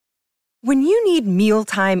When you need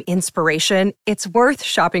mealtime inspiration, it's worth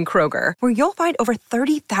shopping Kroger, where you'll find over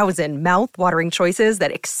 30,000 mouth-watering choices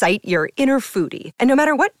that excite your inner foodie. And no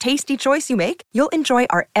matter what tasty choice you make, you'll enjoy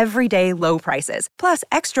our everyday low prices, plus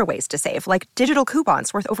extra ways to save, like digital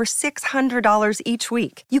coupons worth over $600 each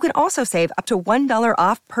week. You can also save up to $1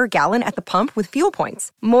 off per gallon at the pump with fuel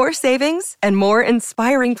points. More savings and more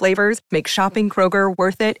inspiring flavors make shopping Kroger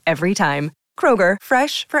worth it every time. Kroger,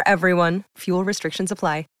 fresh for everyone. Fuel restrictions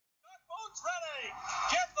apply.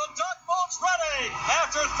 Ready.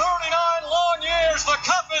 After 39 long years, the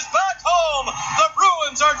Cup is back home. The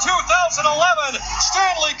Bruins are 2011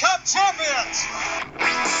 Stanley Cup champions.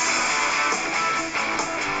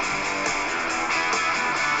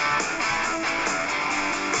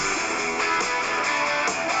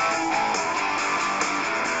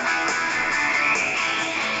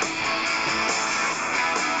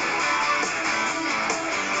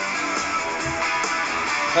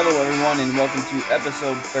 Hello, everyone, and welcome to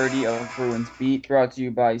episode 30 of Bruins Beat, brought to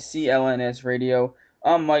you by CLNS Radio.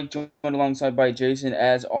 I'm Mike, joined alongside by Jason,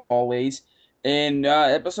 as always. In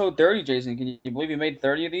episode 30, Jason, can you believe you made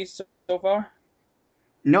 30 of these so far?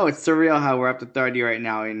 No, it's surreal how we're up to 30 right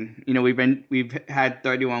now, and we've had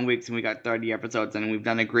 31 weeks and we got 30 episodes, and we've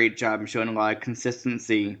done a great job and showing a lot of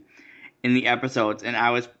consistency in the episodes. And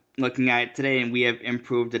I was looking at it today, and we have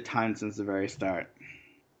improved a ton since the very start.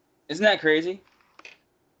 Isn't that crazy?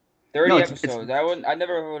 30 episodes. I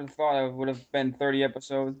never would have thought it would have been 30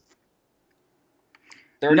 episodes.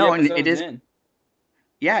 30 episodes it is. In.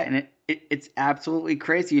 Yeah, and it's absolutely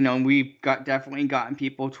crazy. We've definitely gotten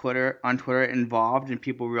people on Twitter involved, and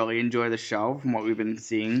people really enjoy the show from what we've been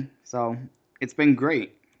seeing. So it's been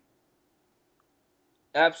great.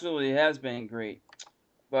 Absolutely, it has been great.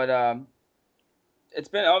 But it's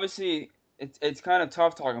been obviously it's kind of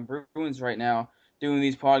tough talking Bruins right now, doing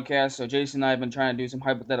these podcasts. So Jason and I have been trying to do some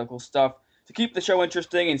hypothetical stuff to keep the show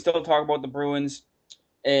interesting and still talk about the Bruins.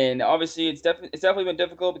 And obviously, it's definitely been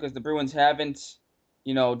difficult because the Bruins haven't,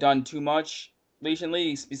 done too much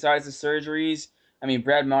recently besides the surgeries. I mean,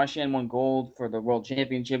 Brad Marchand won gold for the World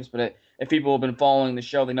Championships, but if people have been following the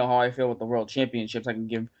show, they know how I feel with the World Championships. I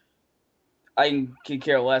can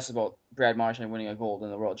care less about Brad Marchand winning a gold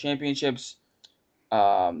in the World Championships.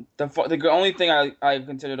 The only thing I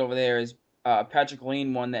considered over there is Patrick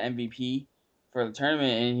Lane won the MVP for the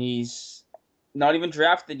tournament, and he's not even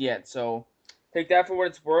drafted yet. So take that for what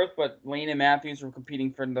it's worth. But Lane and Matthews were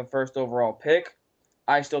competing for the first overall pick.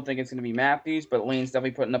 I still think it's going to be Matthews, but Lane's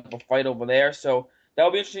definitely putting up a fight over there. So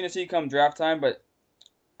that'll be interesting to see come draft time. But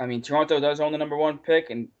I mean, Toronto does own the number one pick,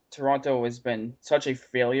 and Toronto has been such a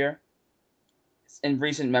failure in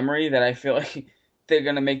recent memory that I feel like they're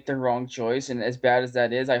going to make the wrong choice. And as bad as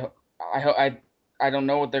that is, I don't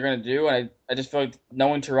know what they're going to do. And I just feel like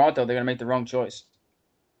knowing Toronto, they're going to make the wrong choice.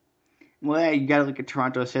 Well, yeah, you got to look at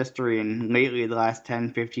Toronto's history, and lately, the last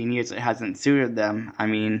 10, 15 years, it hasn't suited them. I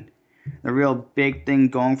mean, the real big thing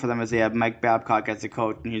going for them is they have Mike Babcock as a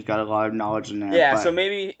coach, and he's got a lot of knowledge in there. Yeah, so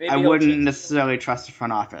maybe I wouldn't necessarily trust the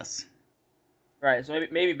front office. Right, so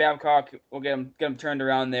maybe Babcock will get him turned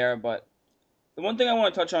around there. But the one thing I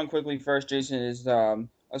want to touch on quickly first, Jason, is I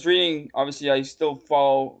was reading. Obviously, I still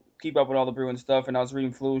keep up with all the Bruins stuff, and I was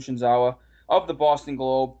reading Flu Shinzawa of the Boston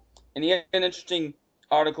Globe, and he had an interesting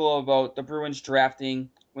article about the Bruins drafting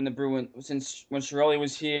when Chiarelli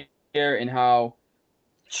was here, and how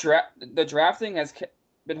the drafting has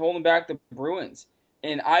been holding back the Bruins.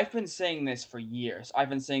 And I've been saying this for years. I've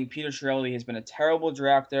been saying Peter Chiarelli has been a terrible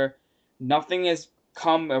drafter. Nothing has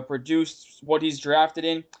come or produced what he's drafted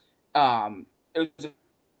in. It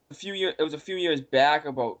was a few years back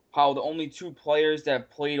about how the only two players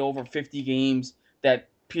that played over 50 games that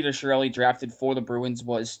Peter Chiarelli drafted for the Bruins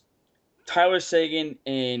was Tyler Seguin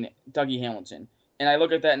and Dougie Hamilton. And I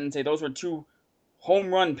look at that and say those were two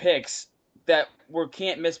home run picks that were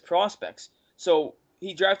can't-miss prospects. So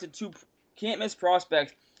he drafted two can't-miss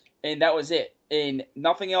prospects, and that was it. And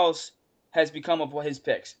nothing else has become of his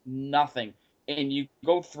picks. Nothing. And you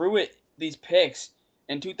go through these picks.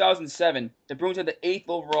 In 2007, the Bruins had the 8th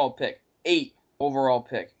overall pick. 8th overall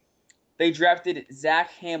pick. They drafted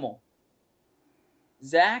Zach Hamill.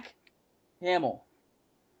 Zach Hamill.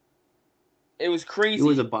 It was crazy. He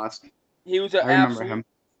was a bust. He was an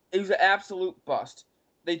absolute bust.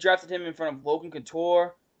 They drafted him in front of Logan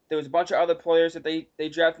Couture. There was a bunch of other players that they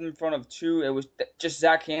drafted in front of too. It was just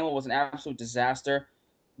Zach Hamill was an absolute disaster.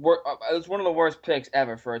 It was one of the worst picks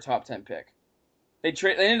ever for a top 10 pick. They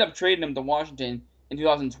ended up trading him to Washington in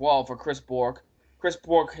 2012 for Chris Bourque. Chris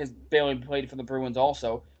Bourque has barely played for the Bruins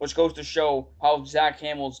also, which goes to show how Zach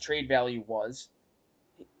Hamill's trade value was.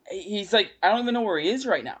 He's like, I don't even know where he is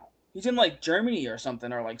right now. He's in like Germany or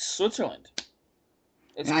something, or like Switzerland.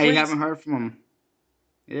 It's Yeah, you crazy. haven't heard from him.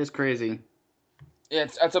 It is crazy. Yeah,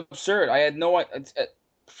 it's absurd. I had no.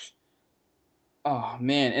 Oh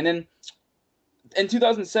man! And then in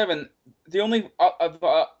 2007, the only of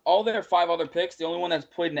all their 5 other picks, the only one that's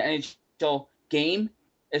played in the NHL game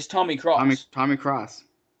is Tommy Cross. Tommy Cross.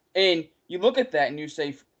 And you look at that and you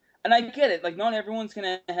say, and I get it, like not everyone's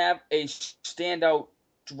gonna have a standout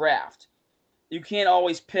draft. You can't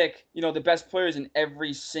always pick, the best players in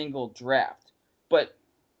every single draft. But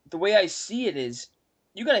the way I see it is,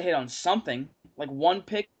 you gotta hit on something, like one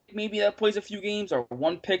pick maybe that plays a few games, or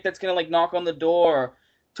one pick that's gonna like knock on the door.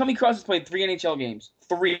 Tommy Cross has played 3 NHL games,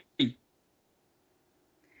 3.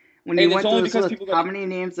 When you And it's went through only this because list, people how got. many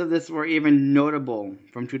names of this were even notable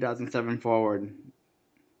from 2007 forward?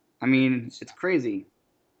 I mean, it's crazy.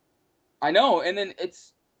 I know, and then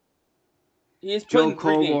he has played Joe in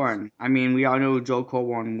 3 games. Colborne. I mean, we all know who Joe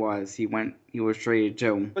Colborne was. He was traded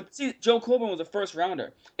too. But see, Joe Colborne was a first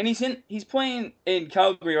rounder, and he's playing in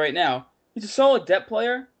Calgary right now. He's a solid depth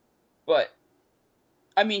player, but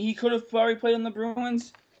I mean, he could have probably played on the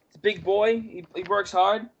Bruins. He's a big boy. He works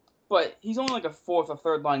hard, but he's only like a fourth or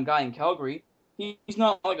third line guy in Calgary. He's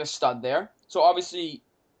not like a stud there. So obviously,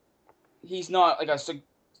 he's not like a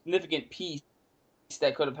significant piece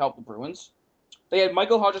that could have helped the Bruins. They had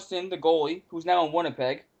Michael Hutchinson, the goalie, who's now in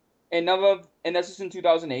Winnipeg, and this is in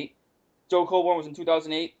 2008. Joe Colborne was in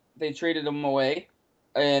 2008. They traded him away,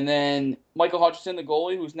 and then Michael Hutchinson, the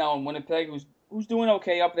goalie, who's now in Winnipeg, who's doing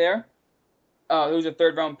okay up there. Who's a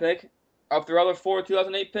third-round pick. Of their other 4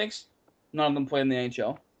 2008 picks, none of them played in the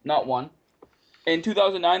NHL. Not one. In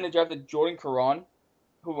 2009, they drafted Jordan Caron,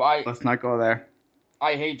 who Let's not go there.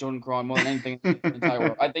 I hate Jordan Caron more than anything in the entire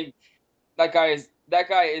world. I think that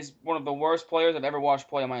guy is one of the worst players I've ever watched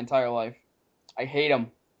play in my entire life. I hate him.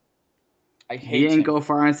 He didn't go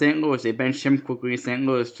far in St. Louis. They benched him quickly in St.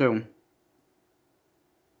 Louis too.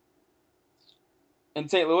 In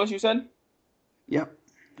St. Louis, you said? Yep.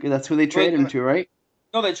 That's who they traded him to, right?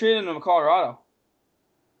 No, they traded him to Colorado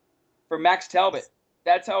for Max Talbot.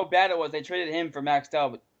 That's how bad it was. They traded him for Max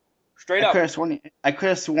Talbot. Straight up. I could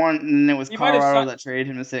have sworn it was Colorado that traded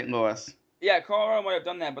him to St. Louis. Yeah, Colorado might have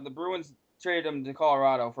done that, but the Bruins traded him to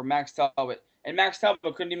Colorado for Max Talbot. And Max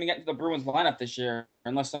Talbot couldn't even get into the Bruins lineup this year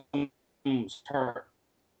unless someone was hurt.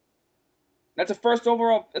 That's a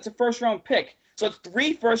first-round pick. So it's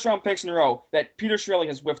 3 first-round picks in a row that Peter Chiarelli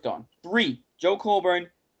has whiffed on. 3. Joe Colborne,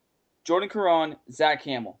 Jordan Caron, Zach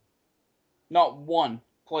Hamill. Not one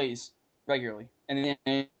plays regularly in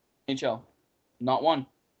the NHL. Not one.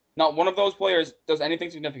 Not one of those players does anything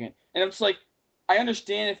significant. And it's like, I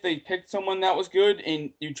understand if they picked someone that was good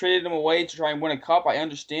and you traded them away to try and win a cup. I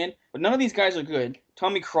understand. But none of these guys are good.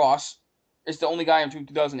 Tommy Cross is the only guy in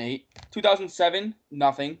 2008. 2007,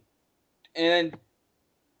 nothing. And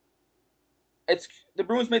the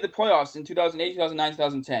Bruins made the playoffs in 2008, 2009,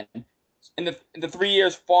 2010. In the 3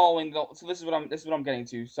 years following, so this is what I'm getting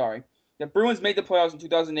to. Sorry, the Bruins made the playoffs in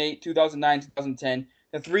 2008, 2009, 2010.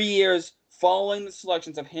 The 3 years following the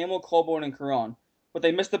selections of Hamill, Colborne, and Caron, but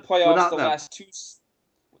they missed the playoffs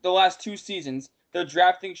the last two seasons. Their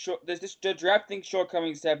drafting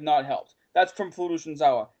shortcomings have not helped. That's from Flutus and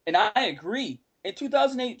Zawa, and I agree. In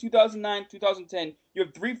 2008, 2009, 2010, you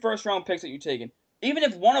have 3 first-round picks that you've taken. Even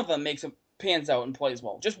if one of them pans out and plays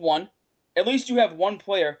well, just one, at least you have one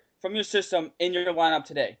player from your system in your lineup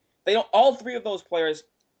today. All 3 of those players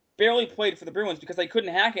barely played for the Bruins because they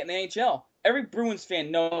couldn't hack it in the NHL. Every Bruins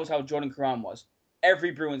fan knows how Jordan Caron was.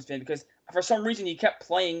 Every Bruins fan, because for some reason he kept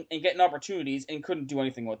playing and getting opportunities and couldn't do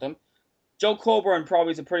anything with them. Joe Colborne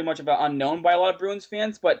probably is pretty much about unknown by a lot of Bruins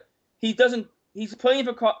fans, but he's playing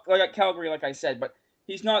for Calgary, like I said, but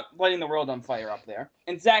he's not lighting the world on fire up there.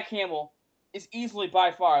 And Zach Hamill is easily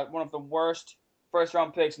by far one of the worst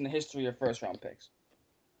first-round picks in the history of first-round picks.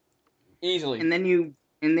 Easily. And then you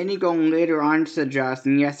go later on to the draft,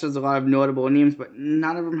 and yes, there's a lot of notable names, but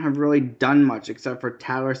none of them have really done much except for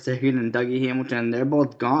Tyler Seguin and Dougie Hamilton. They're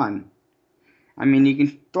both gone. I mean, you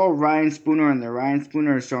can throw Ryan Spooner in there. Ryan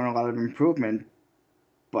Spooner has shown a lot of improvement,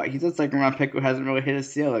 but he's a second-round pick who hasn't really hit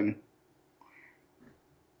his ceiling.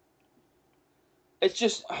 It's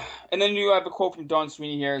just, and then you have a quote from Don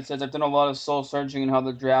Sweeney here. It says, "I've done a lot of soul searching in how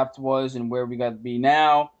the draft was and where we got to be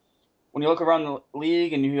now. When you look around the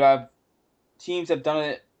league and you have teams that have done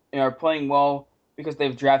it and are playing well because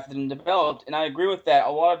they've drafted and developed," and I agree with that.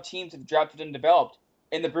 A lot of teams have drafted and developed,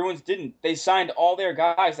 and the Bruins didn't. They signed all their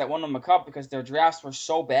guys that won them a cup because their drafts were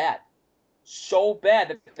so bad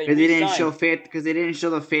that they didn't show faith because they didn't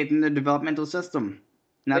show the faith in the developmental system.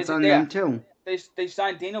 And that's on them too. They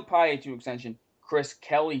signed Daniel Pye to an extension, Chris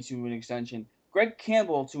Kelly to an extension, Greg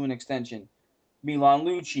Campbell to an extension, Milan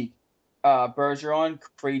Lucic, Bergeron,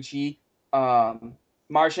 Krejci,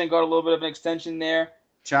 Marchand got a little bit of an extension there.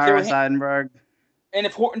 Chara Seidenberg. And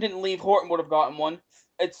if Horton didn't leave, Horton would have gotten one.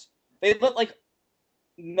 They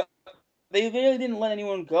really didn't let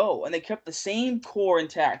anyone go, and they kept the same core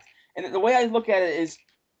intact. And the way I look at it is,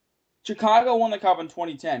 Chicago won the Cup in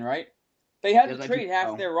 2010, right? They had to trade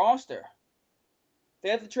half their roster.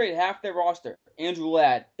 Andrew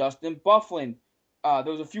Ladd, Dustin Byfuglien.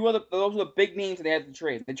 There was a few other. Those were the big names that they had to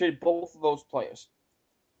trade. They traded both of those players.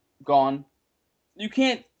 Gone. You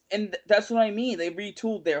can't, and that's what I mean. They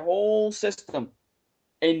retooled their whole system,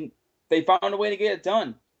 and they found a way to get it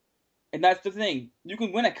done. And that's the thing. You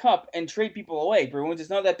can win a cup and trade people away, Bruins. It's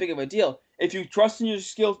not that big of a deal. If you trust in your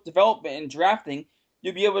skill development and drafting,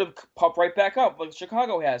 you'll be able to pop right back up like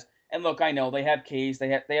Chicago has. And look, I know they have Taves, they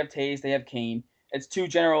have Taves, they have Kane. It's two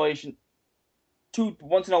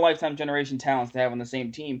once in a lifetime generation talents to have on the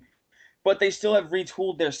same team. But they still have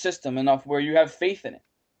retooled their system enough where you have faith in it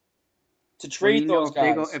to trade those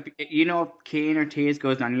guys. If Kane or Taves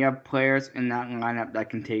goes down, you have players in that lineup that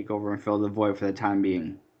can take over and fill the void for the time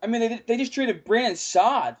being. I mean, they just traded Brandon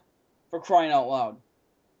Saad, for crying out loud.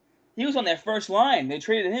 He was on their first line. They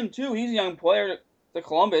traded him, too. He's a young player to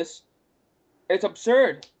Columbus. It's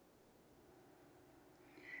absurd.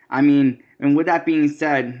 I mean, and with that being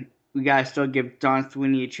said, we gotta still give Don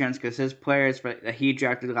Sweeney a chance because his players that he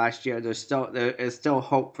drafted last year, there is still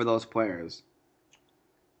hope for those players.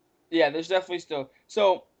 Yeah, there's definitely still.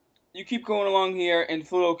 So, you keep going along here, and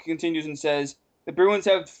Fluto continues and says, the Bruins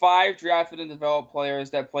have 5 drafted and developed players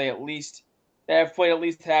that have played at least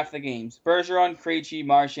half the games. Bergeron, Krejci,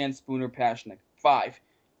 Marchand, Spooner, Pastrnak. 5.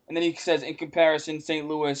 And then he says, in comparison, St.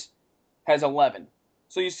 Louis has 11.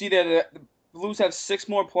 So you see that the Blues have 6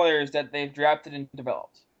 more players that they've drafted and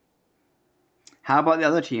developed. How about the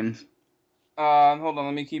other teams? Hold on,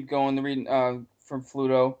 let me keep going. The reading from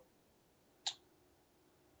Fluto.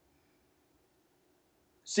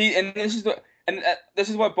 See, and this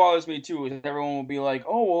is what bothers me too. Is everyone will be like,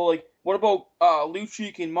 oh well, like what about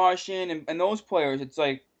Lucic and Marchand and those players? It's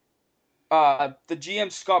like the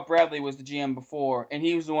GM Scott Bradley was the GM before, and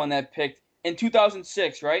he was the one that picked in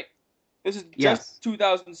 2006, right? This is just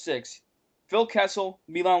 2006. Phil Kessel,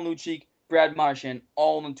 Milan Lucic, Brad Marchand,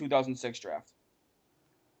 all in the 2006 draft.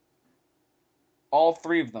 All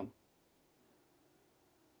 3 of them.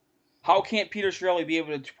 How can't Peter Chiarelli be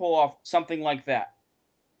able to pull off something like that?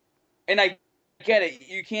 And I get it.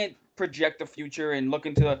 You can't project the future and look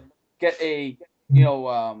get a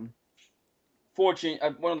fortune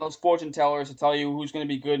one of those fortune tellers to tell you who's going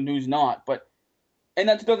to be good and who's not. But in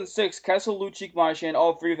that 2006, Kessel, Lucic, Marchand,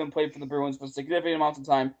 all 3 of them played for the Bruins for significant amounts of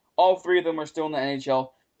time. All 3 of them are still in the NHL,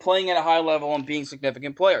 playing at a high level and being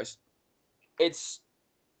significant players. That's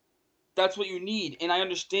what you need, and I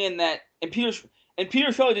understand that. And Peter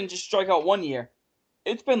Chiarelli didn't just strike out 1 year.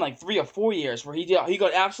 It's been like 3 or 4 years where he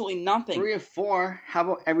got absolutely nothing. 3 or 4? How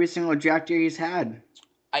about every single draft year he's had?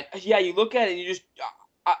 You look at it and you just,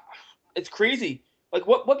 it's crazy. Like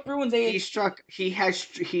what Bruins He struck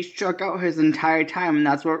out his entire time, and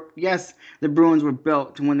that's what. Yes, the Bruins were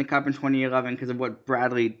built to win the Cup in 2011 because of what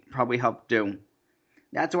Bradley probably helped do.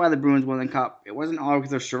 That's why the Bruins won the Cup. It wasn't all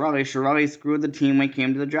because of Chiarelli. Chiarelli screwed the team when it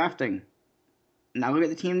came to the drafting. Now look at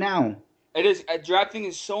the team now. It is. Drafting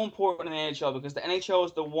is so important in the NHL because the NHL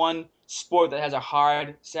is the one sport that has a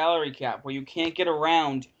hard salary cap where you can't get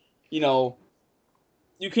around, you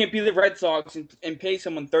can't be the Red Sox and pay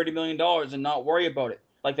someone $30 million and not worry about it.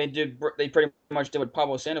 Like they pretty much did with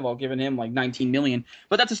Pablo Sandoval, giving him like $19 million.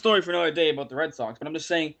 But that's a story for another day about the Red Sox. But I'm just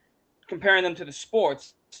saying, comparing them to the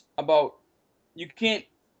sports, about you can't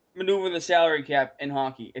maneuver the salary cap in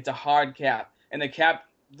hockey. It's a hard cap. And the cap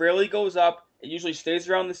rarely goes up. It usually stays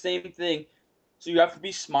around the same thing. So you have to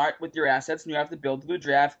be smart with your assets, and you have to build through the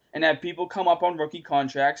draft and have people come up on rookie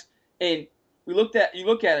contracts. And you look at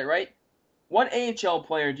it, right? What AHL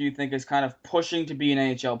player do you think is kind of pushing to be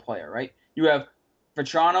an AHL player, right? You have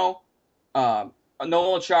Vetrano, Noel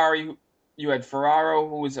Acciari, you had Ferraro,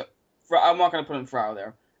 who was I'm not going to put in Ferraro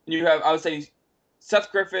there. And you have, I would say,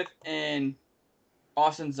 Seth Griffith and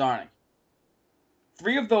Austin Czarnik.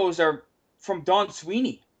 3 of those are from Don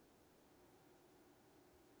Sweeney.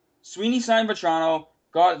 Sweeney signed Vetrano,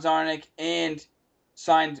 got Czarnik, and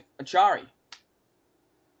signed Acciari.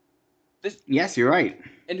 Yes, you're right.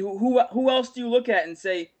 And who else do you look at and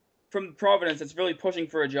say from Providence that's really pushing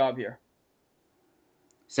for a job here?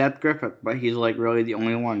 Seth Griffith, but he's like really the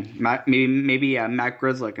only one. Maybe Matt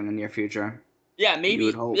Grzelcyk in the near future. Yeah, maybe.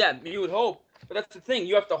 You would hope. But that's the thing.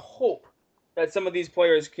 You have to hope that some of these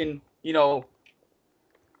players can,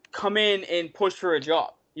 come in and push for a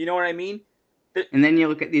job. You know what I mean? And then you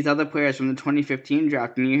look at these other players from the 2015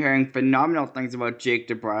 draft, and you're hearing phenomenal things about Jake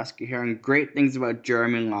DeBrusk. You're hearing great things about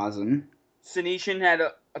Jeremy Lawson. Senyshyn had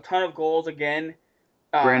a ton of goals again.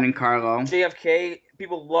 Brandon Carlo. JFK,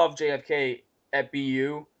 people love JFK at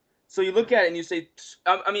BU. So you look at it and you say,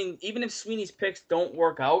 I mean, even if Sweeney's picks don't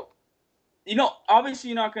work out, obviously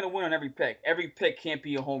you're not going to win on every pick. Every pick can't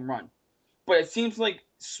be a home run. But it seems like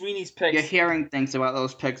Sweeney's picks. You're hearing things about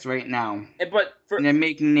those picks right now. And they're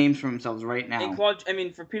making names for themselves right now.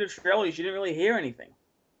 For Peter Chiarelli's, you didn't really hear anything.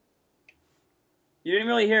 You didn't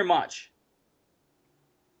really hear much.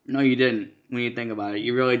 No, you didn't. When you think about it,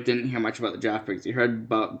 you really didn't hear much about the draft picks. You heard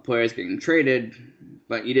about players getting traded,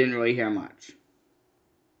 but you didn't really hear much.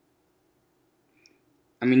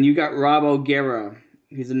 I mean, you got Rob O'Gara.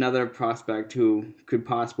 He's another prospect who could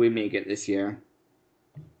possibly make it this year.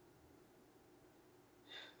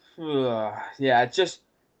 Yeah, it's just,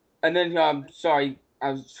 and then sorry,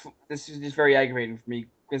 this is just very aggravating for me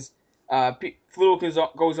because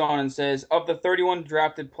Fludel goes on and says, of the 31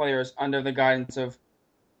 drafted players under the guidance of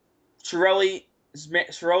Chiarelli's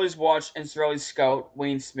watch and Chiarelli's scout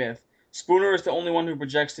Wayne Smith, Spooner is the only one who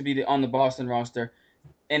projects to be on the Boston roster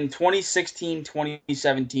in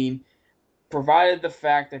 2016-2017, provided the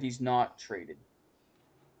fact that he's not traded.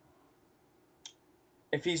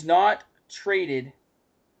 If he's not traded,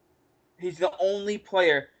 he's the only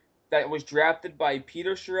player that was drafted by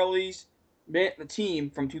Peter Chiarelli's team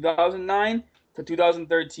from 2009 to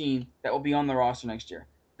 2013 that will be on the roster next year.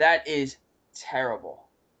 That is terrible.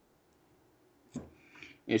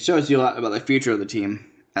 It shows you a lot about the future of the team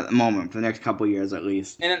at the moment, for the next couple of years at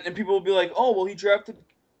least. And people will be like, oh, well, he drafted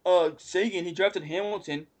Seguin, he drafted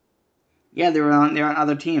Hamilton. Yeah, they're on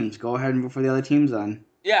other teams. Go ahead and vote for the other teams then.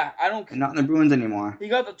 Yeah, I don't... They're not in the Bruins anymore. He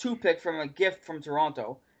got the 2 pick from a gift from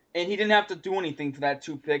Toronto, and he didn't have to do anything for that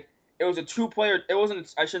 2 pick. It was a 2-player... It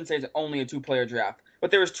wasn't... I shouldn't say it's only a 2-player draft, but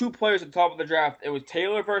there was 2 players at the top of the draft. It was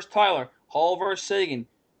Taylor versus Tyler, Hall versus Seguin.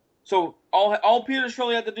 So all Peter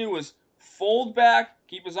Chiarelli had to do was fold back,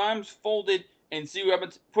 keep his arms folded, and see who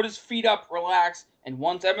Edmonton, put his feet up, relax, and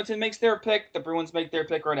once Edmonton makes their pick, the Bruins make their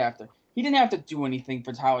pick right after. He didn't have to do anything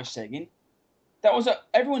for Tyler Seguin.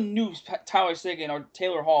 Everyone knew Tyler Seguin or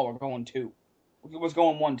Taylor Hall were going 2. It was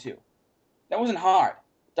going 1-2. That wasn't hard.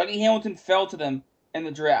 Dougie Hamilton fell to them in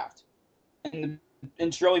the draft. And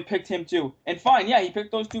Chiarelli picked him too. And fine, yeah, he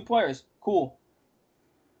picked those 2 players. Cool.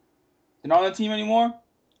 They're not on the team anymore.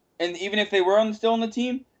 And even if they were still on the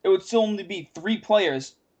team, it would still only be 3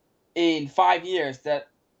 players in 5 years that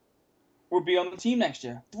would be on the team next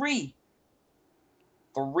year. 3.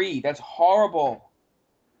 That's horrible.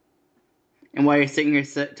 And while you're sitting here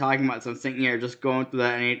talking about something here, just going through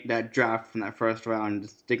that draft from that first round,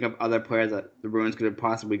 just think of other players that the Bruins could have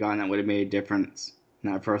possibly gotten that would have made a difference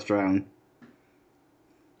in that first round.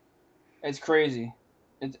 It's crazy.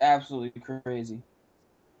 It's absolutely crazy.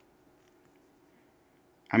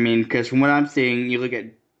 I mean, because from what I'm seeing, you look at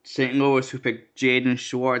St. Louis, who picked Jaden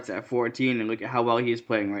Schwartz at 14, and look at how well he's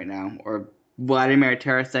playing right now. Or Vladimir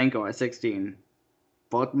Tarasenko at 16.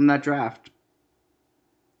 Both in that draft.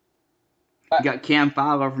 You got Cam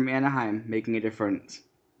Fowler from Anaheim making a difference.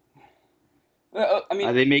 I mean,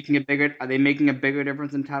 are they making a bigger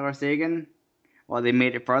difference than Tyler Seguin? Well, they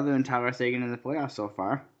made it farther than Tyler Seguin in the playoffs so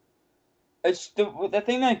far. It's the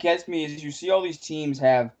thing that gets me is you see all these teams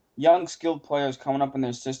have young, skilled players coming up in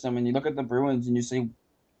their system, and you look at the Bruins and you say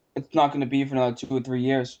it's not going to be for another 2 or 3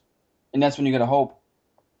 years, and that's when you got to hope.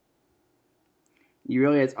 You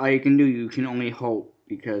realize all you can do. You can only hope,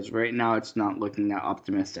 because right now it's not looking that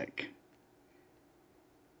optimistic.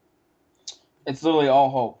 It's literally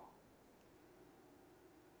all hope.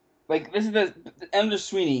 Like, this is the Ender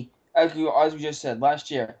Sweeney, as we just said,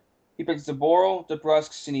 last year. He picked Zaboral,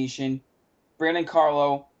 DeBrusk, Senyshyn, Brandon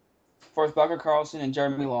Carlo, Forsbacher Karlsson, and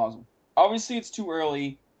Jeremy Lawson. Obviously, it's too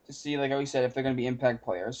early to see, like we said, if they're going to be impact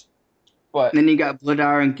players. But then you got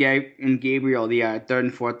Vladar and Gabriel, the 3rd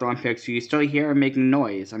and 4th round picks, who you still hear making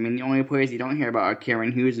noise. I mean, the only players you don't hear about are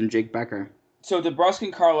Karen Hughes and Jake Becker. So DeBrusk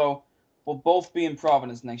and Carlo will both be in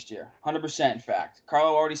Providence next year. 100%, in fact.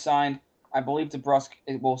 Carlo already signed. I believe DeBrusk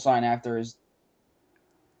will sign after his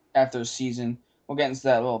season. We'll get into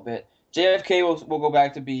that a little bit. JFK will go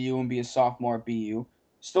back to BU and be a sophomore at BU.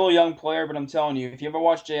 Still a young player, but I'm telling you, if you ever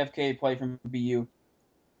watch JFK play from BU,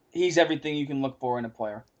 he's everything you can look for in a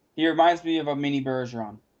player. He reminds me of a mini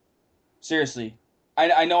Bergeron. Seriously.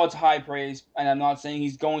 I know it's high praise, and I'm not saying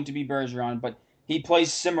he's going to be Bergeron, but he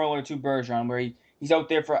plays similar to Bergeron, where he's out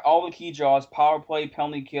there for all the key draws, power play,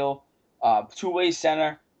 penalty kill, two-way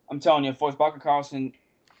center. I'm telling you, Forsbacher Karlsson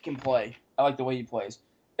can play. I like the way he plays.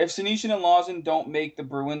 If Senyshyn and Lawson don't make the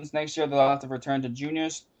Bruins next year, they'll have to return to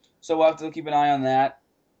juniors. So we'll have to keep an eye on that.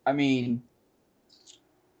 I mean,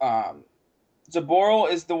 um, Zaboral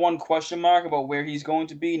is the one question mark about where he's going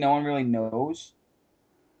to be. No one really knows.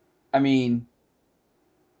 I mean,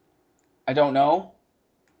 I don't know.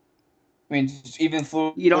 I mean, even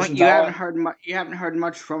Fleur You haven't Shintala. heard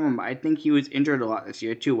much from him. I think he was injured a lot this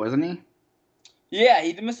year too, wasn't he? Yeah,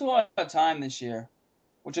 he did miss a lot of time this year,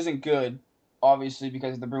 which isn't good, obviously,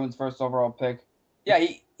 because of the Bruins' first overall pick. Yeah,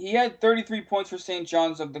 he had 33 points for St.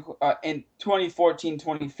 John's in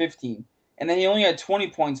 2014-2015, and then he only had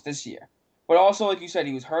 20 points this year. But also, like you said,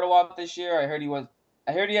 he was hurt a lot this year. I heard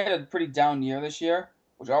he had a pretty down year this year,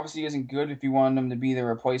 which obviously isn't good if you want him to be the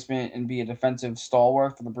replacement and be a defensive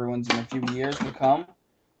stalwart for the Bruins in a few years to come.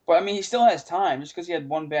 But I mean, he still has time. Just because he had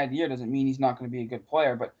one bad year doesn't mean he's not going to be a good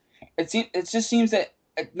player. But it just seems that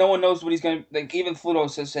no one knows what he's going to, like, even Fluto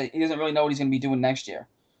says that he doesn't really know what he's going to be doing next year.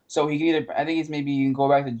 So he can either, I think he's maybe you can go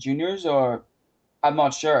back to juniors, or I'm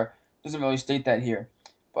not sure. Doesn't really state that here.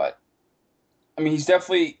 But I mean, he's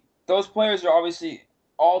definitely, those players are obviously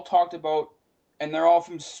all talked about, and they're all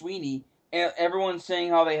from Sweeney, and everyone's saying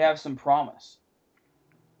how they have some promise.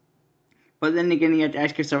 But then again, you have to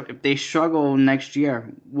ask yourself, if they struggle next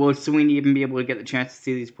year, will Sweeney even be able to get the chance to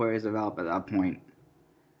see these players develop at that point?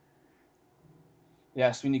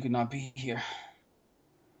 Yeah, Sweeney could not be here.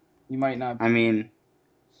 He might not be. I mean,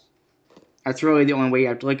 that's really the only way you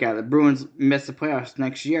have to look at it. The Bruins miss the playoffs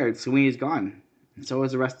next year. Sweeney's gone. And so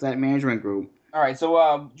is the rest of that management group. All right, so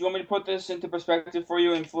do you want me to put this into perspective for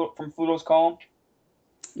you from Fluto's column?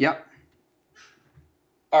 Yep.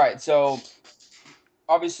 All right, so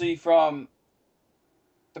obviously from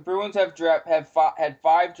the Bruins had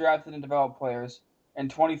 5 drafted and developed players in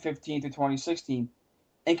 2015 through 2016,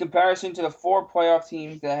 in comparison to the 4 playoff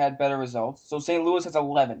teams that had better results. So St. Louis has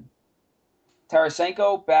 11.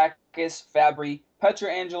 Tarasenko, Backus, Fabry,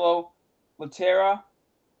 Pietrangelo, Laterra,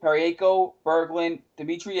 Parayko, Berglund,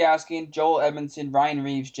 Dmitry Yaskin, Joel Edmondson, Ryan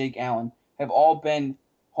Reeves, Jake Allen have all been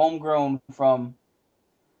homegrown from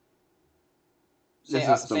The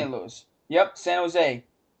system. St. Louis. Yep, San Jose.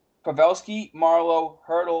 Pavelski, Marlowe,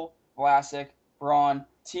 Hurdle, Vlasic, Braun,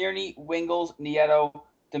 Tierney, Wingles, Nieto,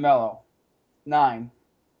 DeMello. 9.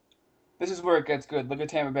 This is where it gets good. Look at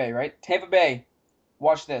Tampa Bay, right? Tampa Bay.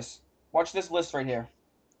 Watch this. Watch this list right here.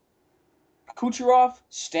 Kucherov,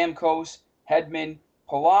 Stamkos, Hedman,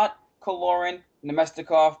 Palat, Kolorin,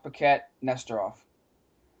 Nemestikov, Paquette, Nestorov.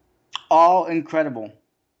 All incredible.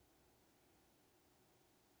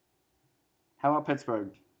 How about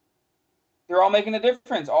Pittsburgh? They're all making a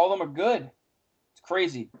difference. All of them are good. It's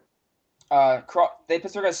crazy.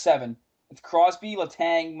 Pittsburgh has 7. It's Crosby,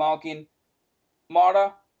 Letang, Malkin,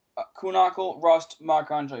 Mata, Kuhnhackl, Rust,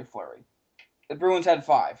 Marc-Andre Fleury. The Bruins had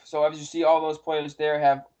 5. So as you see, all those players there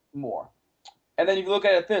have more. And then if you look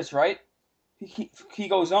at it this, right? He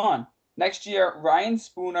goes on. Next year, Ryan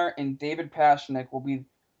Spooner and David Pastrnak will be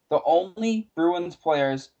the only Bruins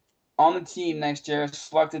players on the team next year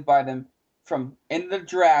selected by them from in the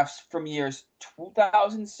drafts from years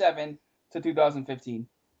 2007 to 2015.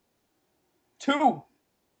 Two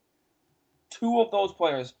of those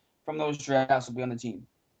players from those drafts will be on the team.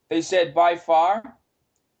 They said by far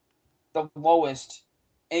the lowest,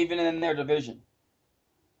 even in their division.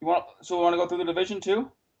 So we want to go through the division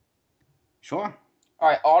too? Sure. All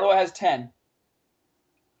right, Ottawa has 10.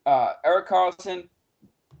 Erik Karlsson,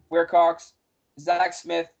 Weircox, Zach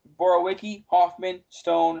Smith, Borowicki, Hoffman,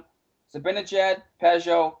 Stone, Zibanejad,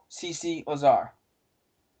 Peugeot, Ceci, Lazar.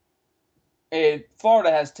 And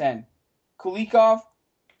Florida has 10. Kulikov,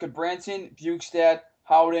 Goodbranson, Bukestad,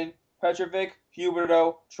 Howden, Petrovic,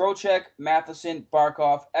 Huberto, Trocheck, Matheson,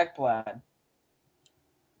 Barkov, Ekblad.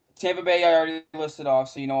 Tampa Bay I already listed off,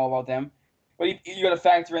 so you know all about them. But you got to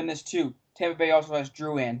factor in this too. Tampa Bay also has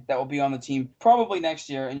Drouin that will be on the team probably next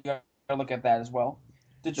year, and you got to look at that as well.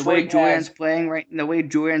 The way Drouin's playing right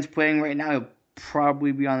now, he'll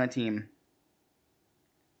probably be on the team.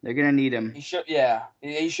 They're gonna need him. He should, yeah,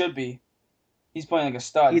 he should be. He's playing like a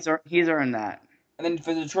stud. He's earned that. And then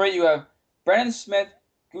for Detroit, you have Brennan Smith,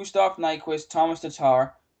 Gustav Nyquist, Thomas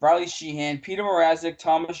Tatar, Riley Sheehan, Peter Mrazek,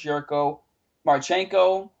 Thomas Yurko,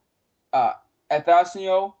 Marchenko,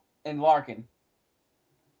 Athanasio, and Larkin.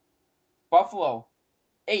 Buffalo,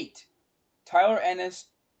 8. Tyler Ennis,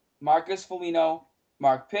 Marcus Foligno,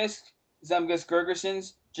 Mark Pisk, Zemgus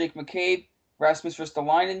Girgensons, Jake McCabe, Rasmus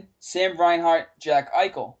Ristolainen, Sam Reinhart, Jack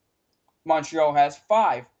Eichel. Montreal has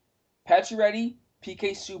 5. Pacioretty,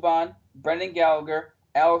 PK Subban, Brendan Gallagher,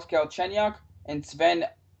 Alex Galchenyuk, and Sven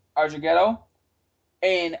Argento.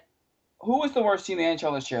 And who was the worst team in the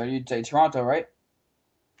NHL this year? You'd say Toronto, right?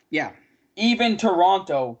 Yeah. Even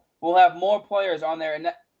Toronto will have more players on there.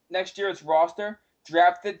 And next year's roster,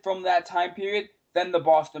 drafted from that time period than the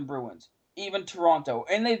Boston Bruins, even Toronto.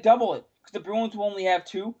 And they double it because the Bruins will only have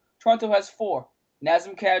 2. Toronto has 4.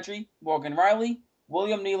 Nazem Kadri, Morgan Riley,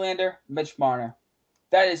 William Nylander, Mitch Marner.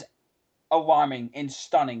 That is alarming and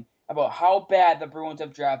stunning about how bad the Bruins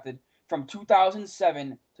have drafted from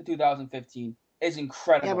 2007 to 2015. Is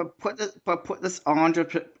incredible. Yeah, but put this all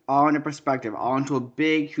into perspective, all into a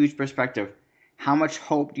big, huge perspective. How much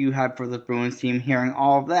hope do you have for the Bruins team hearing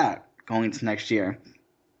all of that going into next year?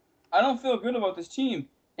 I don't feel good about this team,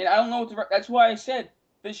 and I don't know what to. That's why I said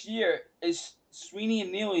this year is Sweeney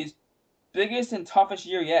and Neely's biggest and toughest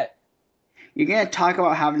year yet. You're going to talk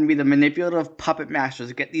about having to be the manipulative puppet masters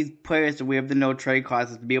to get these players to waive the no-trade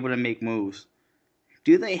clauses to be able to make moves.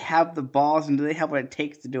 Do they have the balls, and do they have what it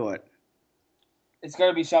takes to do it? It's got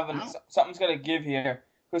to be something. Something's got to give here.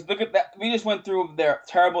 Because look at that. We just went through their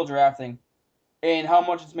terrible drafting and how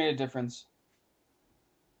much it's made a difference.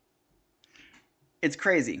 It's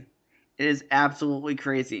crazy. It is absolutely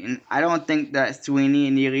crazy. And I don't think that Sweeney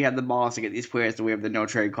and Neely have the balls to get these players to waive the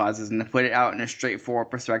no-trade clauses and to put it out in a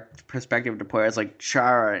straightforward perspective to players like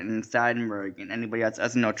Chara and Seidenberg and anybody else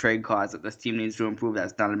as a no-trade clause that this team needs to improve.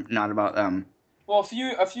 That's not about them. Well,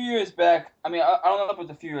 a few years back, I mean, I don't know if it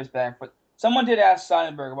was a few years back, but someone did ask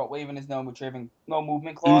Seidenberg about waiving his no movement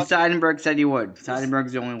clause. And Seidenberg said he would.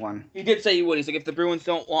 Seidenberg's the only one. He did say he would. He's like, if the Bruins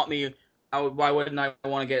don't want me, why wouldn't I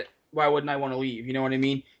want to leave? You know what I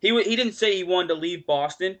mean? He didn't say he wanted to leave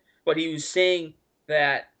Boston, but he was saying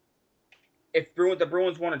that if the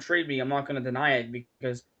Bruins want to trade me, I'm not going to deny it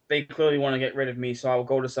because they clearly want to get rid of me, so I will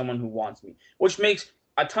go to someone who wants me, which makes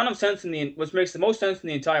a ton of sense which makes the most sense in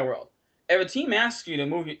the entire world. If a team asks you to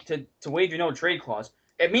move to waive your no trade clause,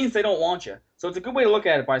 it means they don't want you. So it's a good way to look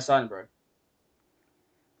at it by Seidenberg.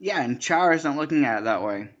 Yeah, and Chara's not looking at it that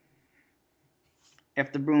way.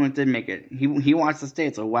 If the Bruins did make it, he wants to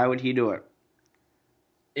stay. So why would he do it?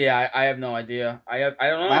 Yeah, I have no idea. I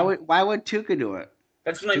don't know. Why would Tuukka do it?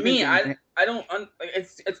 That's what I mean. I don't.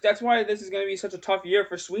 It's that's why this is going to be such a tough year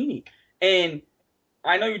for Sweeney. And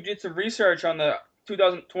I know you did some research on the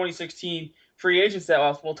 2016 free agents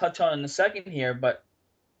that we'll touch on in a second here, but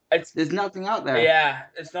there's nothing out there. Yeah,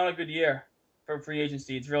 it's not a good year for free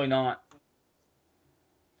agency. It's really not.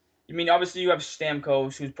 I mean, obviously you have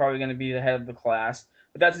Stamkos, who's probably going to be the head of the class,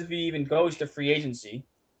 but that's if he even goes to free agency.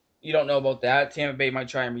 You don't know about that. Tampa Bay might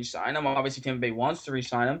try and re-sign him. Obviously, Tampa Bay wants to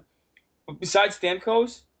re-sign him. But besides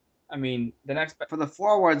Stamkos, I mean, the next... For the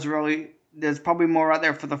forwards, really, there's probably more out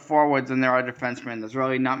there for the forwards than there are defensemen. There's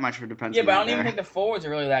really not much for defensemen. Yeah, but I don't even think the forwards are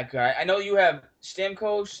really that good. I know you have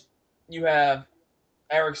Stamkos, you have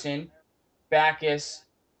Eriksson, Backes,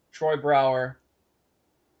 Troy Brouwer,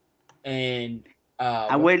 and...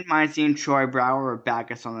 I wouldn't mind seeing Troy Brouwer or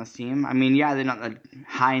Backes on this team. I mean, yeah, they're not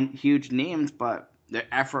the huge names, but they're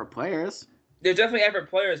effort players. They're definitely effort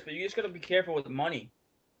players, but you just got to be careful with the money.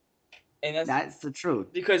 And that's the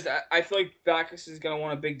truth. Because I feel like Backes is going to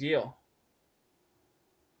want a big deal.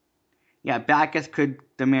 Yeah, Backes could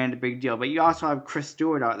demand a big deal, but you also have Chris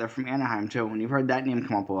Stewart out there from Anaheim, too, and you've heard that name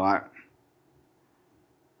come up a lot.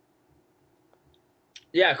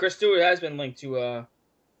 Yeah, Chris Stewart has been linked to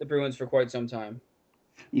the Bruins for quite some time.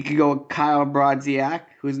 You could go with Kyle Brodziak,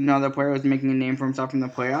 who's another player who's making a name for himself in the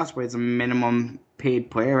playoffs, but he's a minimum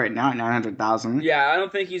paid player right now at $900,000. Yeah, I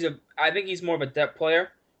don't think I think he's more of a depth player.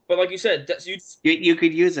 But like you said, you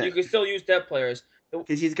could use it. You could still use depth players.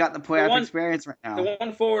 Because he's got the playoff experience right now. The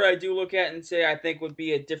one forward I do look at and say I think would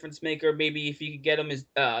be a difference maker, maybe if you could get him, is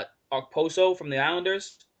Okposo from the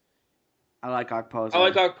Islanders. I like Okposo. I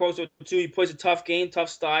like Okposo too. He plays a tough game, tough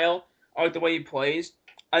style. I like the way he plays.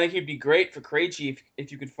 I think he'd be great for Krejci if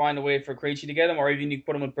you could find a way for Krejci to get him, or even you could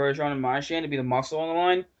put him with Bergeron and Marchand to be the muscle on the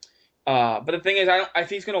line. But the thing is, I think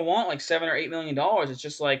he's going to want like $7 or $8 million. It's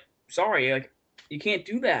just like, sorry, like you can't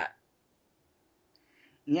do that.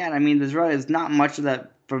 Yeah, I mean, there's not much of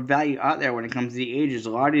that for value out there when it comes to the ages. A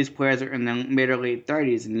lot of these players are in their mid or late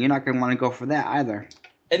 30s, and you're not going to want to go for that either.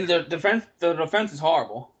 And the defense is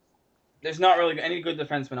horrible. There's not really any good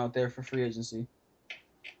defensemen out there for free agency.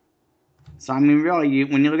 So, I mean, really,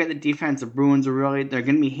 when you look at the defense, the Bruins they're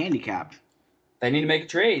going to be handicapped. They need to make a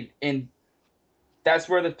trade, and that's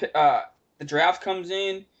where the draft comes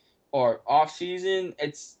in, or off-season.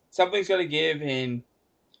 Something's got to give, and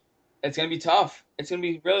it's going to be tough. It's going to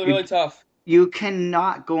be really, really tough. You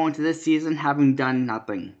cannot go into this season having done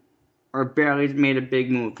nothing or barely made a big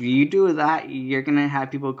move. If you do that, you're going to have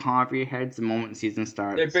people calling for your heads the moment the season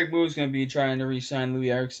starts. Their big move is going to be trying to re-sign Louis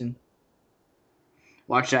Eriksson.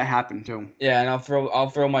 Watch that happen, too. Yeah, and I'll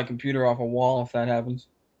throw my computer off a wall if that happens.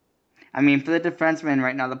 I mean, for the defenseman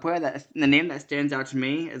right now, the name that stands out to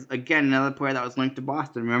me is, again, another player that was linked to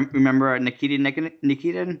Boston. Remember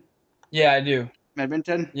Nikitin? Yeah, I do.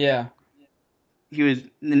 Edmonton? Yeah. He was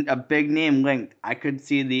a big name linked. I could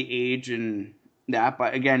see the age and that,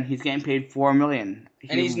 but again, he's getting paid $4 million.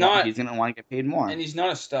 And he's not. He's gonna want to get paid more. And he's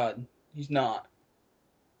not a stud. He's not.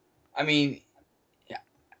 I mean,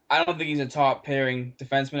 I don't think he's a top pairing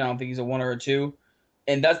defenseman. I don't think he's a 1 or a 2.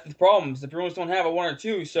 And that's the problem. The Bruins don't have a 1 or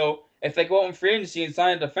 2. So if they go out in free agency and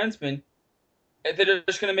sign a defenseman, they're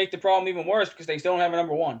just going to make the problem even worse because they still don't have a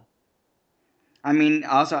number 1. I mean,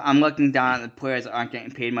 also, I'm looking down at the players that aren't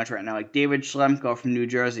getting paid much right now. Like David Schlemko from New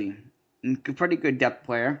Jersey. Pretty good depth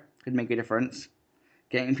player. Could make a difference.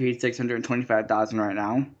 Getting paid $625,000 right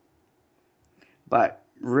now. But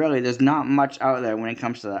really, there's not much out there when it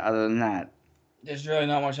comes to that other than that. There's really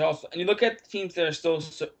not much else. And you look at the teams that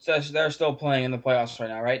are still playing in the playoffs right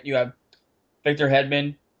now, right? You have Victor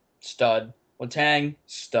Hedman, stud. Letang,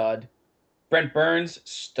 stud. Brent Burns,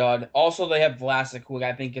 stud. Also, they have Vlasic, who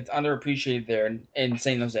I think gets underappreciated there in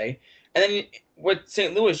St. Jose. And then with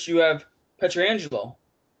St. Louis, you have Pietrangelo.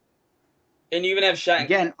 And you even have Shattenkirk.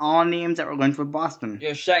 Again, all names that were linked with Boston. You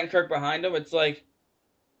have Shattenkirk behind him. It's like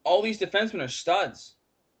all these defensemen are studs.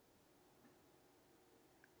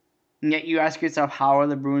 And yet you ask yourself, how are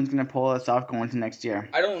the Bruins going to pull this off going to next year?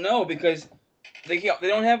 I don't know, because they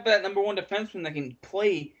don't have that number 1 defenseman that can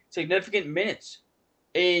play significant minutes.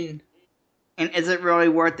 And is it really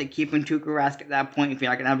worth it keeping Tuukka Rask at that point if you're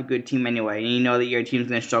not going to have a good team anyway, and you know that your team's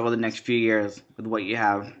going to struggle the next few years with what you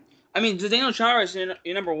have? I mean, Zdeno Chara is your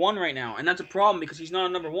number 1 right now, and that's a problem because he's not a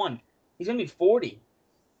number 1. He's going to be 40.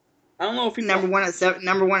 I don't know if he's number one at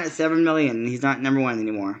 $7 million. He's not number 1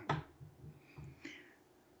 anymore.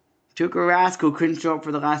 Tuukka Rask, who couldn't show up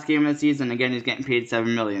for the last game of the season, again, he's getting paid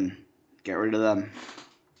 $7 million. Get rid of them.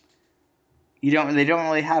 They don't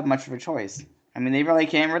really have much of a choice. I mean, they really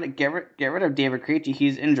can't get rid of David Krejci.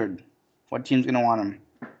 He's injured. What team's gonna want him?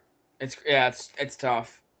 It's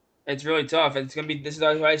tough. It's really tough. It's gonna be. This is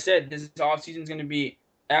what I said. This offseason is gonna be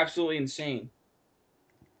absolutely insane.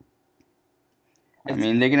 I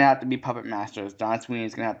mean, they're gonna have to be puppet masters. Don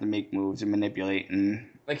Sweeney's gonna have to make moves and manipulate, and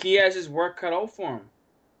like he has his work cut out for him.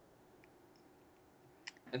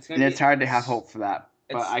 It's hard to have hope for that.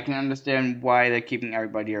 But I can understand why they're keeping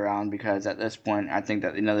everybody around, because at this point, I think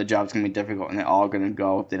that the job's going to be difficult, and they're all going to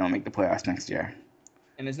go if they don't make the playoffs next year.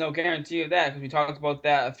 And there's no guarantee of that, because we talked about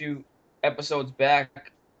that a few episodes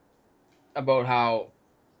back about how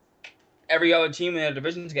every other team in their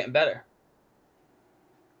division is getting better.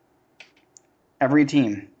 Every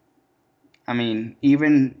team. I mean,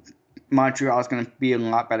 even Montreal is going to be a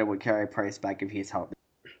lot better with Carey Price back if he's healthy.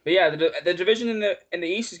 But yeah, the division in the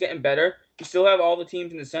East is getting better. You still have all the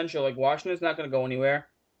teams in the Central. Like Washington's not going to go anywhere.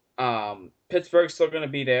 Pittsburgh's still going to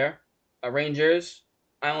be there. Rangers,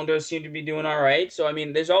 Islanders seem to be doing all right. So I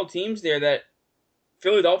mean, there's all teams there that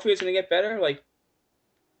Philadelphia is going to get better. Like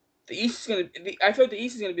the East is going to. I feel like the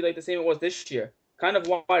East is going to be like the same it was this year, kind of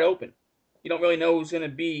wide open. You don't really know who's going to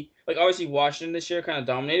be. Like obviously Washington this year kind of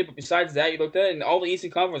dominated, but besides that, you looked at it, and all the Eastern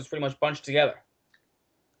Conference is pretty much bunched together.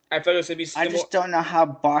 I feel it's going to be similar. I just don't know how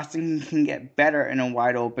Boston can get better in a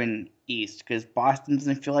wide open East, because Boston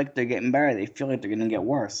doesn't feel like they're getting better. They feel like they're going to get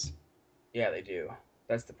worse. Yeah, they do.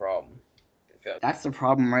 That's the problem. That's the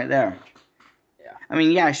problem right there. Yeah. I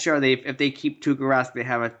mean, yeah, sure. If they keep Tuukka Rask, they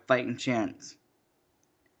have a fighting chance.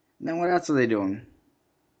 Then what else are they doing?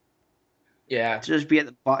 Yeah. To just be at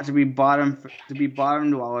the to be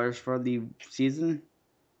bottom dwellers for the season.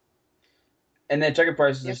 And their ticket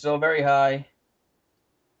prices are still very high.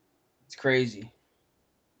 It's crazy.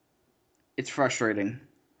 It's frustrating.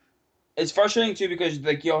 It's frustrating too because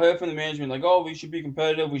like you'll hear from the management like, oh, we should be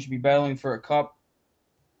competitive, we should be battling for a cup.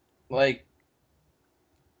 Like,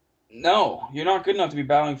 no, you're not good enough to be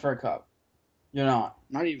battling for a cup. You're not.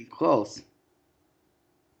 Not even close.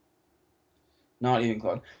 Not even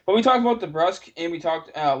close. But we talked about DeBrusk and we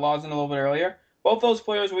talked Lawson a little bit earlier. Both those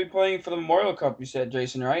players will be playing for the Memorial Cup, you said,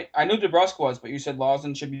 Jason, right? I knew DeBrusk was, but you said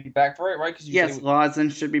Lawson should be back for it, right? Yes, Lawson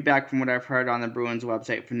should be back from what I've heard on the Bruins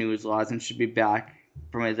website for news. Lawson should be back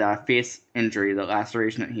from his face injury, the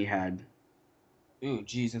laceration that he had. Ooh,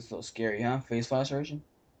 geez, that's a little scary, huh? Face laceration?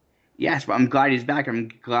 Yes, but I'm glad he's back. I'm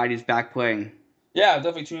glad he's back playing. Yeah, I'll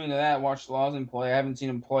definitely tune into that, watch Lawson play. I haven't seen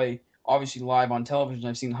him play, obviously, live on television.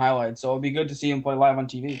 I've seen highlights, so it'll be good to see him play live on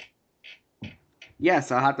TV.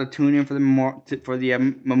 Yes, I'll have to tune in for the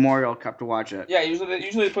Memorial Cup to watch it. Yeah, usually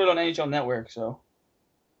they put it on NHL Network, so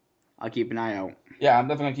I'll keep an eye out. Yeah, I'm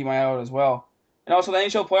definitely gonna keep my eye out as well. And also, the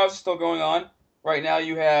NHL playoffs are still going on. Right now,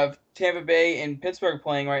 you have Tampa Bay and Pittsburgh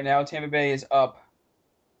playing right now. Tampa Bay is up.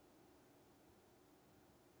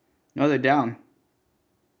 No, they're down.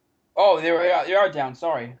 Oh, they are down.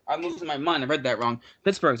 Sorry, I'm losing my mind. I read that wrong.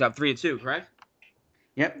 Pittsburgh's up 3-2, correct?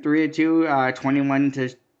 Yep, 3-2, 21 to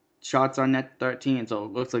shots on net, 13. So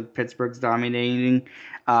it looks like Pittsburgh's dominating.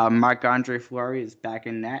 Marc-Andre Fleury is back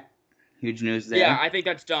in net. Huge news Yeah, there. I think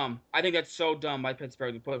that's dumb. I think that's so dumb by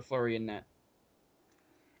Pittsburgh to put Fleury in net.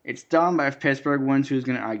 It's dumb, but if Pittsburgh wins, who's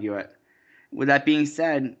going to argue it? With that being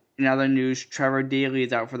said, in other news, Trevor Daley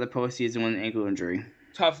is out for the postseason with an ankle injury.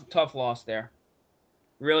 Tough loss there.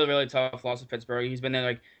 Really, really tough loss to Pittsburgh. He's been there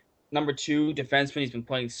like number 2 defenseman. He's been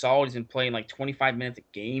playing solid. He's been playing like 25 minutes a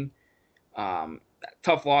game. Um,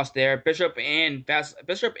 Tough loss there. Bishop and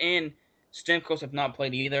Stamkos have not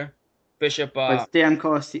played either. Bishop, But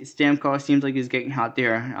Stamkos seems like he's getting hot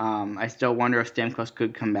there. I still wonder if Stamkos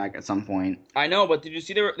could come back at some point. I know, but did you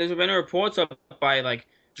see there's been reports up by like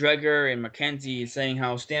Dreger and McKenzie saying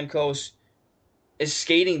how Stamkos is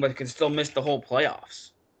skating but can still miss the whole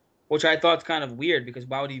playoffs, which I thought's kind of weird because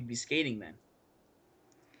why would he be skating then?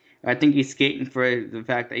 I think he's skating for the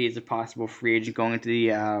fact that he's a possible free agent going into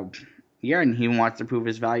the year, and he wants to prove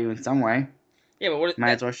his value in some way. Yeah, but what?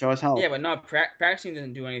 Might as well show his health. Yeah, but not practicing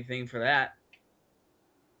doesn't do anything for that.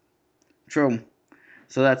 True.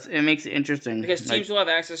 So it makes it interesting. Because teams will have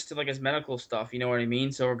access to like his medical stuff, you know what I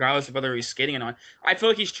mean? So regardless of whether he's skating or not, I feel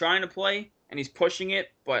like he's trying to play and he's pushing it,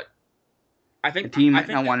 but I think the team I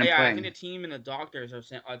think not want to play. I think the team and the doctors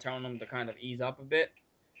are telling him to kind of ease up a bit.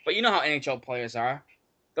 But you know how NHL players are.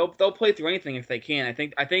 They'll play through anything if they can. I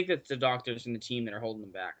think it's the doctors and the team that are holding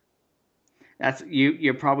them back.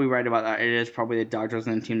 You're probably right about that. It is probably the doctors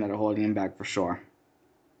and the team that are holding him back for sure.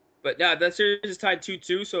 But yeah, that series is tied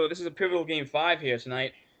 2-2, so this is a pivotal game 5 here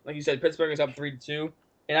tonight. Like you said, Pittsburgh is up 3-2.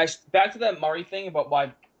 And back to that Murray thing about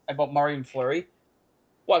Murray and Fleury.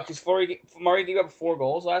 What? Because Murray gave up 4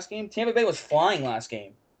 goals last game. Tampa Bay was flying last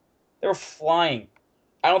game. They were flying.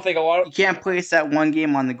 I don't think a lot of you can't place that one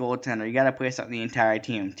game on the goaltender. You got to place that on the entire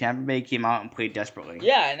team. Tampa Bay came out and played desperately.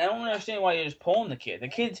 Yeah, and I don't understand why you're just pulling the kid. The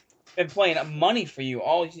kid's been playing money for you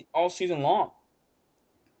all season long.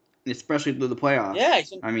 Especially through the playoffs. Yeah,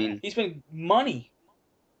 he's been money.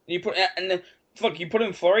 You put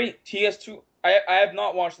in Fleury. He has 2. I have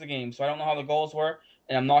not watched the game, so I don't know how the goals were,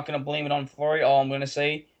 and I'm not going to blame it on Fleury. All I'm going to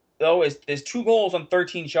say though is there's 2 goals on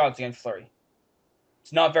 13 shots against Fleury.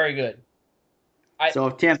 It's not very good. So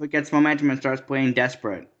if Tampa gets momentum and starts playing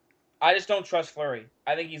desperate, I just don't trust Fleury.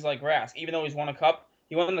 I think he's like Rask. Even though he's won a cup,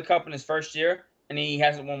 he won the cup in his first year, and he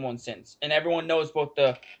hasn't won one since. And everyone knows both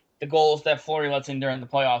the goals that Fleury lets in during the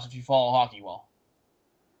playoffs if you follow hockey well.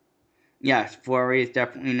 Yes, Fleury is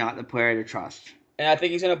definitely not the player to trust. And I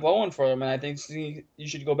think he's going to blow one for them, and I think you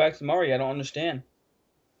should go back to Murray. I don't understand.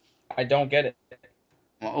 I don't get it.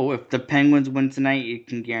 Well, if the Penguins win tonight, you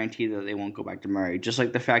can guarantee that they won't go back to Murray. Just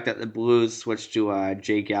like the fact that the Blues switched to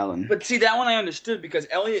Jake Allen. But see, that one I understood because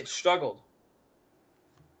Elliott struggled.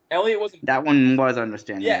 Elliott wasn't. That one was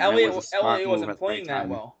understandable. Yeah, Elliott wasn't playing that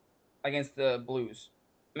well against the Blues.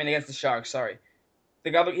 Against the Sharks. Sorry,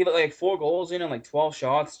 the guy he let like 4 goals in and like 12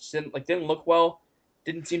 shots. Didn't look well.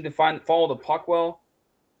 Didn't seem to follow the puck well.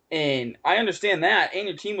 And I understand that. And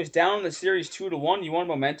your team was down in the series 2-1. You wanted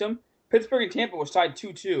momentum. Pittsburgh and Tampa was tied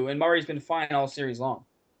 2-2, and Murray's been fine all series long.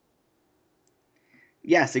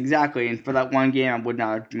 Yes, exactly. And for that one game, I would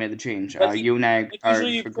not have made the change. You and I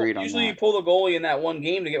agreed on that. Usually you pull the goalie in that one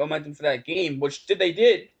game to get momentum for that game, which they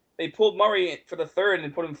did. They pulled Murray for the third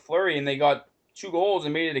and put in Fleury, and they got 2 goals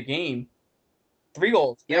and made it a game. 3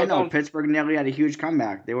 goals. Yeah, no, Pittsburgh nearly had a huge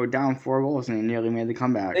comeback. They were down 4 goals, and they nearly made the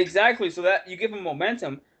comeback. Exactly, so that you give them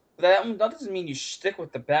momentum. That doesn't mean you stick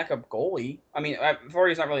with the backup goalie.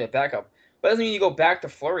 Fleury's not really a backup. But that doesn't mean you go back to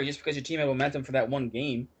Fleury just because your team had momentum for that one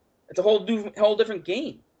game. It's a whole different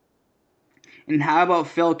game. And how about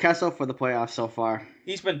Phil Kessel for the playoffs so far?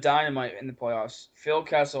 He's been dynamite in the playoffs. Phil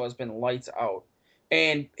Kessel has been lights out.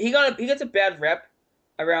 And he gets a bad rep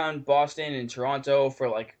around Boston and Toronto for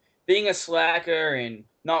like being a slacker and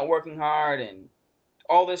not working hard and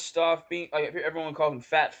all this stuff. Everyone calls him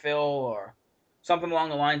Fat Phil or something along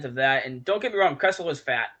the lines of that. And don't get me wrong, Kessel is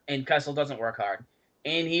fat, and Kessel doesn't work hard.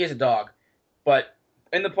 And he is a dog. But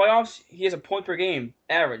in the playoffs, he has a point per game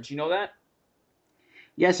average. You know that?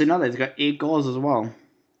 Yes, I know that. He's got 8 goals as well.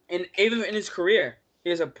 And even in his career,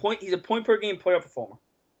 he's a point per game playoff performer.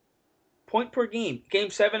 Point per game. Game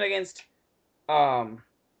 7 against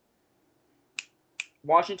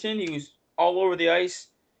Washington, he was all over the ice.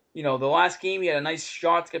 The last game, he had a nice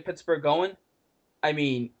shot to get Pittsburgh going.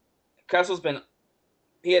 Kessel's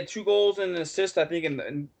he had 2 goals and an assist, I think,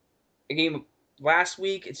 in a game last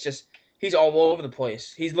week. It's just, he's all over the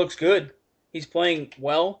place. He looks good. He's playing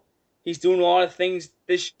well. he's doing a lot of things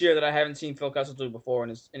this year that I haven't seen Phil Kessel do before in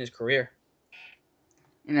his career.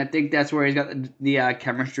 And I think that's where he's got the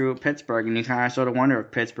chemistry with Pittsburgh. And you kind of sort of wonder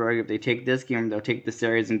if Pittsburgh, if they take this game, they'll take the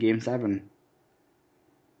series in Game 7.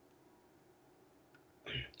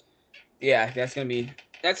 Yeah, that's gonna be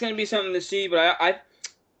something to see. But I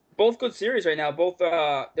both good series right now. Both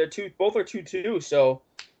are 2-2. So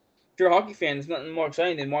if you're a hockey fan, there's nothing more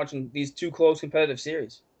exciting than watching these two close competitive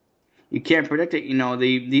series. You can't predict it.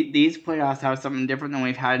 These playoffs have something different than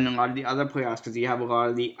we've had in a lot of the other playoffs because you have a lot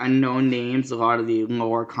of the unknown names, a lot of the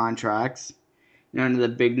lower contracts. None of the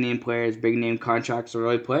big name players, big name contracts are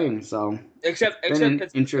really playing. So except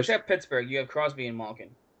Pittsburgh, you have Crosby and Malkin.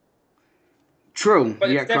 True, but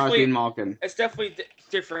you got Crosby and Malkin. It's definitely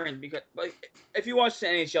different because if you watch the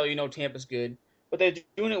NHL, you know Tampa's good, but they're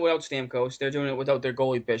doing it without Stamkos. They're doing it without their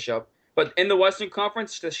goalie Bishop. But in the Western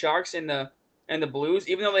Conference, the Sharks and the Blues,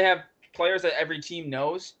 even though they have players that every team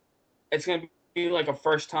knows, it's going to be like a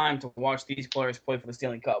first time to watch these players play for the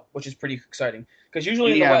Stanley Cup, which is pretty exciting. Because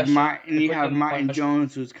usually you have Martin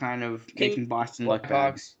Jones, who's kind of making Boston look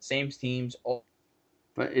bad. Same teams.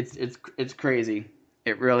 But it's crazy.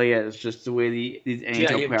 It really is. Just the way these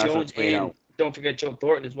NHL playoffs are played out. Don't forget Joe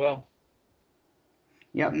Thornton as well.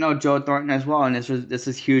 Yep, no, Joe Thornton as well, and this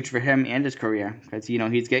is huge for him and his career because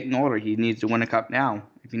he's getting older. He needs to win a cup now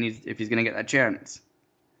if he's gonna get that chance.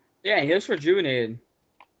 Yeah, he looks rejuvenated.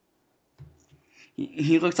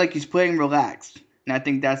 He looks like he's playing relaxed, and I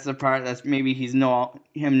think that's the part that's maybe him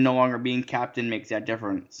no longer being captain makes that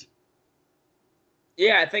difference.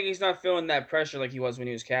 Yeah, I think he's not feeling that pressure like he was when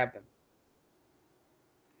he was captain.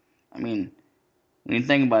 I mean, when you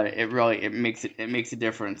think about it, it makes a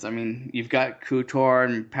difference. I mean, you've got Couture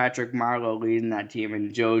and Patrick Marleau leading that team,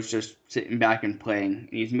 and Joe's just sitting back and playing.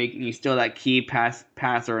 He's still that key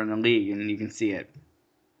passer in the league, and you can see it.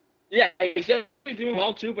 Yeah, he's definitely doing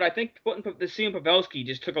well too. But I think seeing Pavelski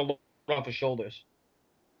just took a load off his shoulders.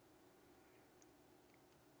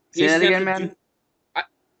 Say that again, man.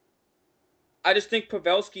 I just think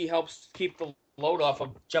Pavelski helps keep the load off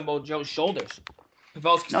of Jumbo Joe's shoulders.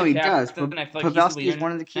 Pavelski's he does. Pavelski is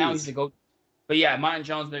one of the keys. But yeah, Martin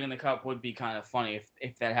Jones being in the Cup would be kind of funny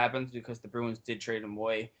if that happens because the Bruins did trade him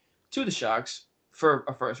away to the Sharks for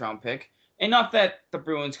a first-round pick. And not that the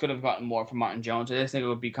Bruins could have gotten more from Martin Jones. I just think it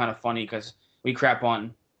would be kind of funny because we're crapping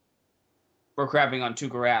on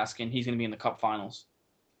Tuukka Rask, and he's going to be in the Cup Finals.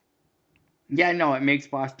 Yeah, no, it makes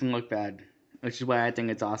Boston look bad, which is why I think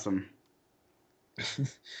it's awesome.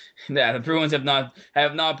 Yeah, the Bruins have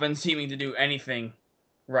not been seeming to do anything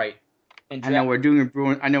right. I know we're doing a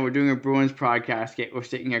Bruins podcast. Yet we're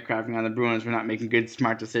sitting here crapping on the Bruins. We're not making good,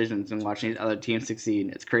 smart decisions and watching these other teams succeed.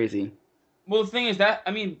 It's crazy. Well, the thing is that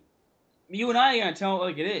you and I are gonna tell it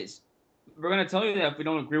like it is. We're gonna tell you that if we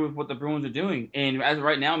don't agree with what the Bruins are doing, and as of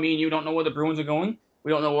right now, me and you don't know where the Bruins are going.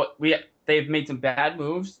 We don't know they've made some bad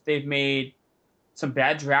moves. They've made some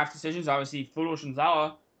bad draft decisions. Obviously, Fudo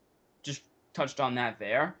Shinzawa just touched on that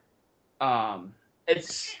there. I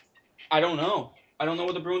don't know. I don't know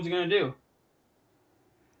what the Bruins are going to do.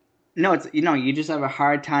 No, it's you just have a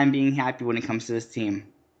hard time being happy when it comes to this team.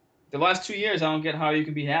 The last 2 years, I don't get how you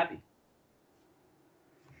can be happy.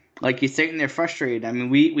 Like, you're sitting there frustrated. I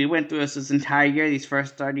mean, we went through this entire year, these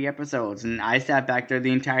first 30 episodes, and I sat back there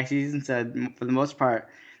the entire season and said, for the most part,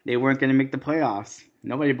 they weren't going to make the playoffs.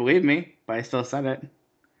 Nobody believed me, but I still said it.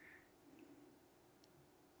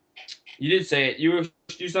 You did say it. You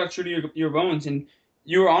stuck true to your bones, and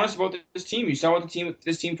you were honest about this team. You saw what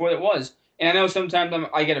this team for what it was. And I know sometimes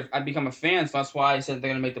I become a fan, so that's why I said they're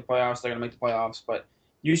going to make the playoffs. They're going to make the playoffs. But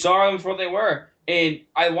you saw them for what they were. And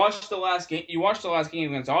I watched the last game. You watched the last game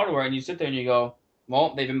against Ottawa, and you sit there and you go,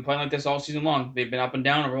 well, they've been playing like this all season long. They've been up and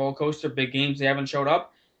down, a roller coaster, big games. They haven't showed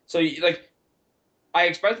up. So, I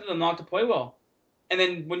expected them not to play well. And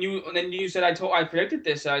then you said I predicted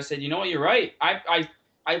this. I said, you know what, you're right.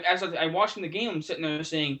 As I watching the game, I'm sitting there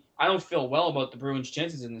saying I don't feel well about the Bruins'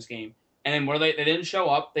 chances in this game. And then they didn't show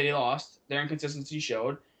up. They lost. Their inconsistency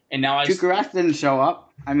showed. And now Tuukka Rask didn't show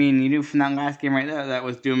up. I mean, you knew from that last game right there that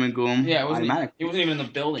was doom and gloom. Yeah, he wasn't even in the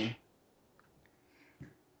building.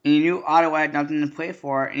 And you knew Ottawa had nothing to play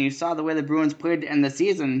for, and you saw the way the Bruins played to end the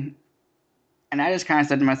season. And I just kind of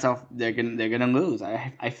said to myself, they're gonna lose.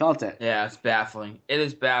 I felt it. Yeah, it's baffling. It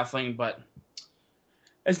is baffling, but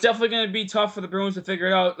it's definitely going to be tough for the Bruins to figure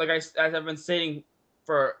it out. As I've been saying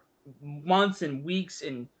for months and weeks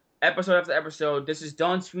and episode after episode, this is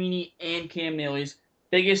Don Sweeney and Cam Neely's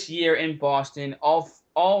biggest year in Boston. All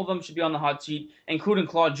of them should be on the hot seat, including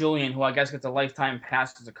Claude Julien, who I guess gets a lifetime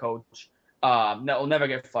pass as a coach. That will never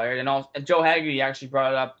get fired. And Joe Haggerty actually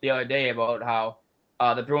brought it up the other day about how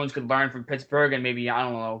the Bruins could learn from Pittsburgh and maybe, I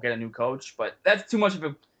don't know, get a new coach. But that's too much of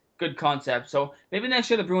a good concept. So maybe next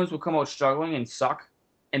year the Bruins will come out struggling and suck,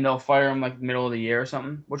 and they'll fire him like the middle of the year or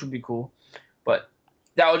something, which would be cool. But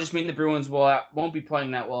that would just mean the Bruins won't be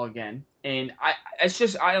playing that well again. And I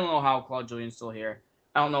don't know how Claude Julien's still here.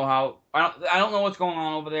 I don't know what's going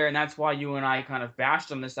on over there, and that's why you and I kind of bashed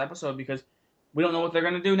them this episode, because we don't know what they're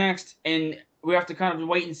going to do next. And we have to kind of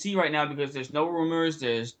wait and see right now because there's no rumors.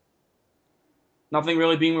 There's nothing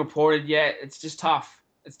really being reported yet. It's just tough.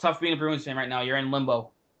 It's tough being a Bruins fan right now. You're in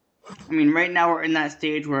limbo. I mean, right now we're in that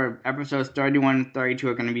stage where episodes 31 and 32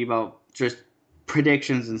 are going to be about just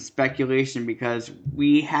predictions and speculation because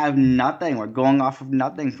we have nothing. We're going off of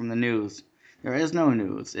nothing from the news. There is no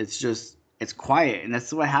news. It's quiet, and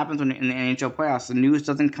that's what happens when in the NHL playoffs. The news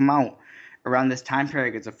doesn't come out around this time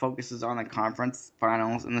period because it focuses on the conference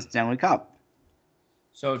finals and the Stanley Cup.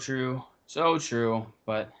 So true.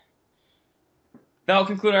 But that'll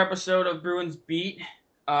conclude our episode of Bruins Beat.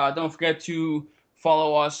 Don't forget to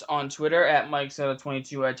follow us on Twitter at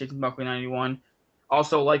MikeSetta22 at JasonBuckley91.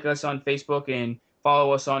 Also like us on Facebook and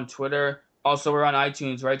follow us on Twitter. Also, we're on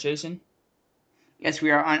iTunes, right, Jason? Yes,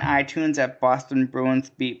 we are on iTunes at Boston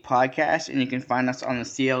Bruins Beat Podcast, and you can find us on the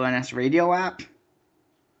CLNS radio app.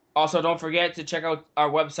 Also, don't forget to check out our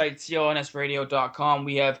website, clnsradio.com.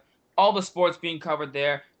 We have all the sports being covered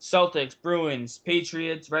there. Celtics, Bruins,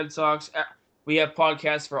 Patriots, Red Sox. We have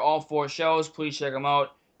podcasts for all 4 shows. Please check them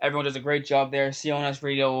out. Everyone does a great job there. CLNS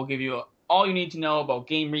Radio will give you all you need to know about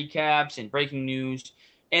game recaps and breaking news.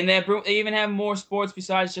 And they even have more sports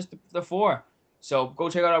besides just the 4. So go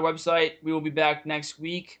check out our website. We will be back next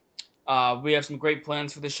week. We have some great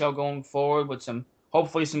plans for the show going forward with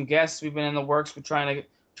hopefully some guests we've been in the works. We're trying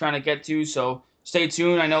to get to. So stay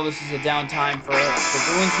tuned. I know this is a downtime for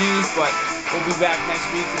Bruins news, but we'll be back next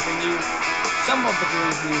week to bring you some of the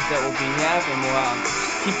Bruins news that we have, and we'll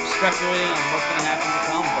keep speculating on what's going to happen to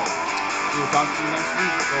come. But we will talk to you next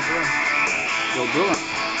week. Go Bruins. Go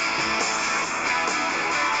Bruins.